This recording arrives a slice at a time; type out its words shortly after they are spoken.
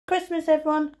Christmas,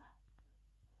 everyone.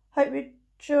 Hope you're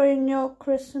enjoying your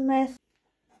Christmas.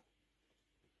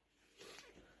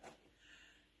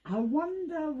 I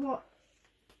wonder what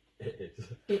it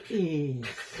is.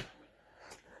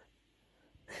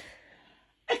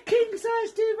 A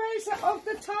king-size duvet of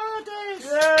the TARDIS!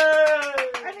 Yay!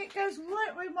 And it goes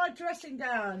right with my dressing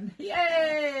gown.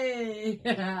 Yay!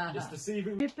 It's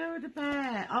deceiving. You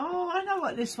Build-A-Bear. Oh, I know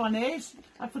what this one is.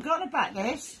 I've forgotten about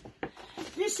this.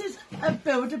 This is a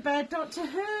Build-A-Bear Doctor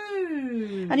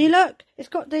Who. And you look, it's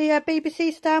got the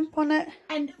BBC stamp on it.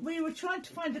 And we were trying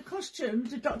to find a costume,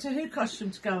 the Doctor Who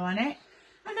costume to go on it.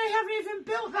 And they haven't even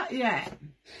built that yet.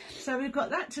 So we've got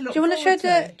that to look forward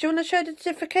to. Do you want to show the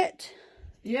certificate?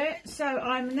 Yeah, so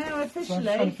I'm now officially...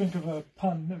 So I'm trying to think of a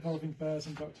pun involving bears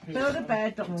and Doctor Who.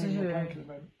 Build-A-Bear Doctor Who.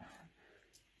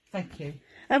 Thank you.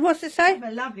 And what's it say? Have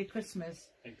a lovely Christmas.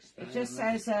 It just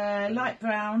says light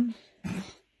brown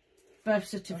birth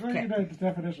certificate. I don't know the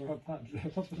definition of a pun.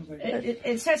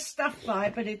 It says stuffed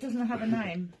by, but it doesn't have a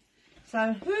name.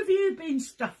 So who have you been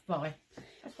stuffed by?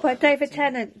 By David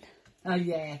Tennant. Oh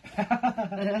yeah,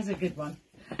 that's a good one.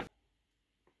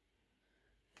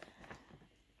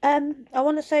 I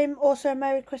want to say also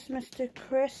Merry Christmas to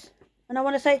Chris. And I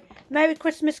want to say Merry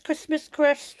Christmas, Christmas,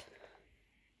 Chris.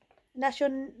 And that's your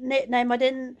nickname. I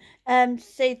didn't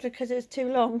see it because it was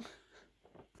too long.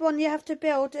 One you have to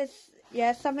build is,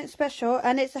 yeah, something special.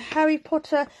 And it's a Harry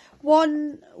Potter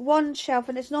one shelf.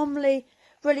 And it's normally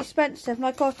really expensive. And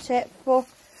I got it for,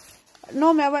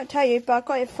 normally I won't tell you, but I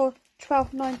got it for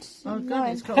 £12.99. Oh god,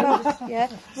 it's got all this yeah,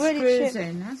 really screws cheap.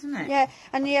 in, hasn't it? Yeah,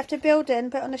 and you have to build it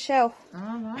and put it on a shelf.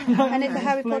 Oh right. And it's a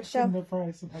Harry Potter shelf. No,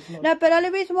 but the only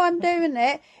reason why I'm doing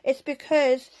it is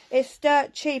because it's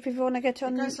dirt cheap if you want to get it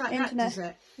on the like internet. that, does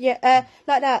it? Yeah,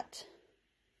 like that.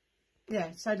 Yeah,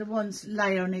 so the ones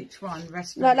lay on each one,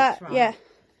 rest on Like each that, one. yeah.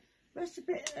 Where's the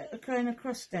bit going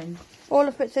across then? All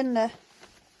of it's in there.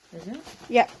 Is it?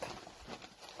 Yep.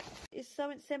 It's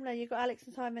something similar. You've got Alex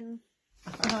and Simon.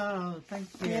 Oh, thank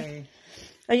you. Yeah.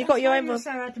 Oh, you got your own one. one.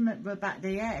 So adamant about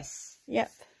the S.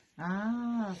 Yep.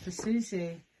 Ah, for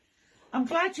Susie. I'm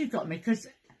glad you got me because,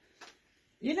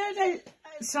 you know,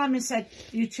 Simon said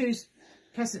you choose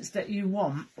presents that you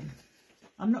want.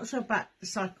 I'm not sure about the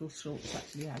cycle shorts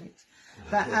actually, Alex,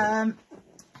 but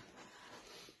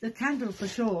the candle for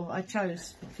sure I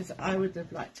chose because I would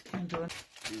have liked a candle.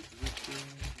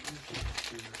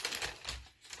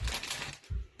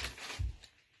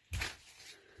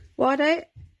 What are they?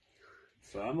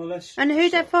 Thermalist. And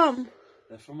who's they from?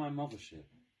 They're from my mothership.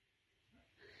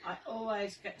 I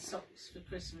always get socks for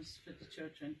Christmas for the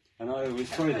children. And I always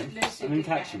throw them and then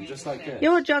catch them, just like this.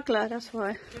 You're a juggler, that's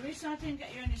why. The reason I didn't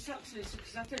get you any socks, Lisa,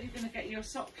 because I thought you were going to get your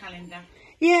sock calendar.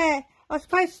 Yeah, I was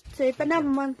supposed to, but never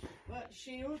mind. Well,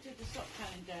 she ordered the sock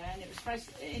calendar and it was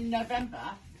supposed to, in November,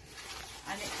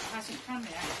 and it hasn't come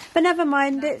yet. But never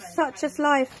mind, it's such as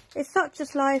life. It's such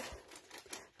as life.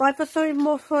 But I feel sorry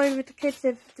more sorry with the kids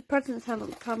if the presents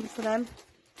haven't come for them.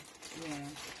 Yeah.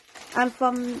 And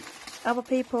from other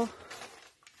people.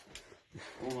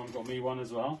 Oh, I've got me one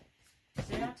as well.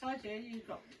 See, I told you, you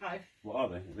got both. What are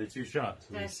they? Are they two shirts?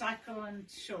 They're cycle and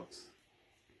shorts.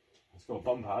 It's got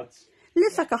bum pads. It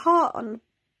looks like a heart on.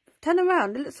 Turn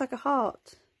around, it looks like a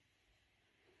heart.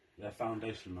 They're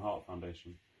foundation, heart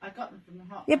foundation. I got them from the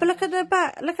heart. Yeah, but look at the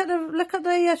back. Look at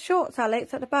the shorts,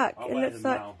 Alex, at the back. I'll it wear looks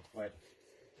them like. now. Wait.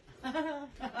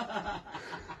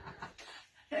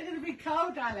 They're going to be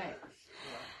cold, Alex.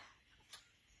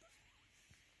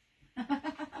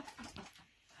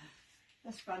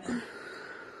 That's funny.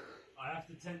 I have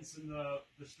to tension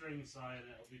the string side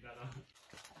and it'll be better.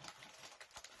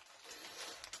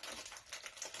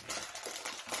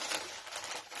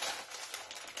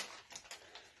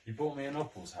 You bought me an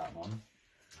Apples hat, Mum.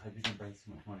 I hope you didn't pay too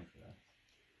much money for that.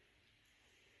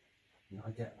 You know,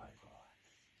 I get like that.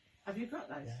 Have you got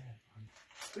those? Yeah.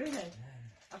 Really?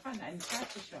 Yeah. I found that in the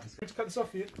grocery shop. I'm going to cut this off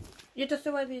for you. You just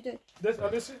the way you do. This,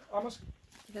 how much?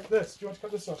 This, do you want to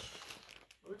cut this off?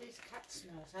 All these cat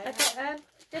smells, eh? Okay,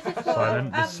 this is for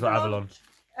Simon, this is for Avalon.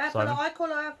 Simon. I call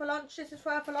it Avalanche. This is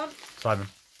for Avalon. Simon.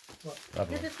 What?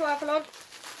 This is for Avalon.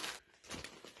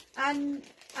 And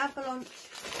Avalanche.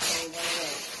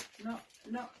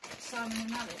 Not Simon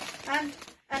and Alex.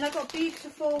 And I've got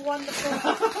beautiful,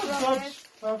 wonderful flowers.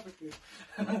 Perfectly.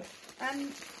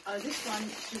 And oh, this one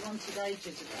she wanted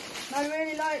ages ago. I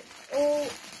really like all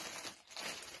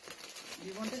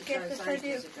You wanted the gifts those that they do.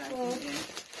 ages ago, didn't you?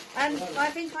 And I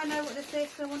think I know what this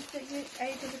is. I wanted it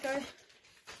ages ago.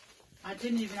 I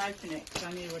didn't even open it because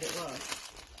I knew what it was.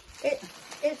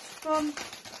 It's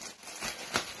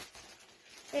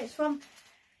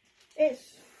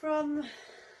from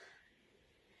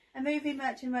a movie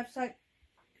merchant website.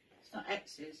 It's not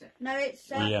Etsy, is it? No,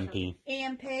 it's EMP.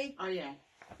 EMP. Oh yeah.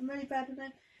 I'm really bad with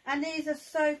them. And these are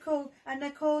so cool. And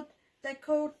they're called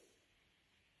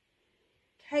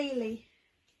Haley.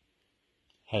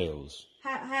 Hales.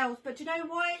 Hales. But do you know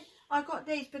why I got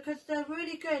these? Because they're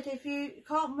really good if you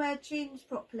can't wear jeans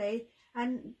properly.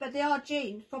 But they are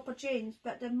jeans, proper jeans,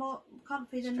 but they're more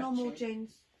comfy than normal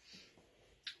jeans.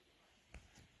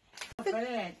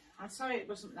 Brilliant. I'm sorry it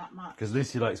wasn't that much. Because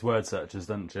Lucy likes word searches,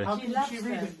 doesn't she? How She can loves she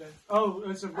read them. it then? Oh,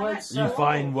 it's a word that's You search.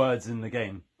 find words in the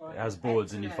game. It has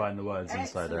boards and you Excellent. find the words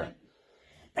inside it. Excellent.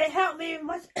 They help me with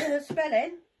my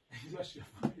spelling. That's your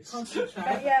face.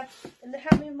 Concentrate. Yeah, and they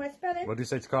help me with my spelling. What do you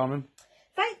say to Carmen?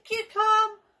 Thank you,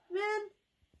 Carmen.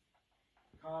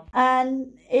 Calm.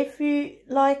 And if you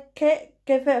like it,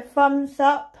 give it a thumbs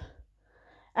up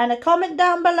and a comment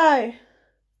down below.